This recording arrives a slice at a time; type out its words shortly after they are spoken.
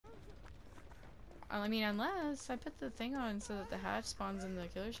I mean, unless I put the thing on so that the hatch spawns in the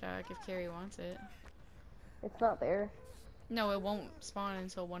killer shack if Carrie wants it. It's not there. No, it won't spawn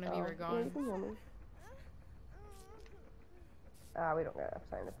until one of you are Yeah, you gone. can heal me. We don't got enough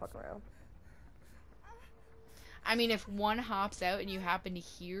time to fuck around. I mean, if one hops out and you happen to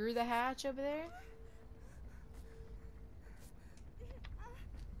hear the hatch over there.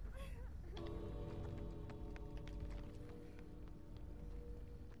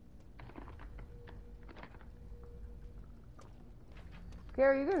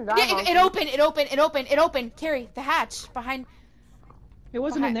 Carrie, you can die. Yeah, it opened. Carrie, the hatch behind. It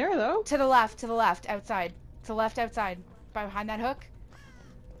wasn't in there though. To the left, outside. To the left, outside. Behind that hook.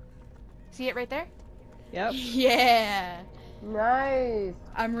 See it right there? Yep. Yeah. Nice.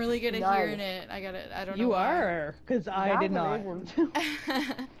 I'm really good at hearing it. I don't know You why. are, because I did not.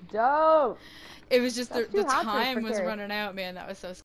 Dope. It was just the That's 2 hoppers time for was Carrie. running out, man. That was so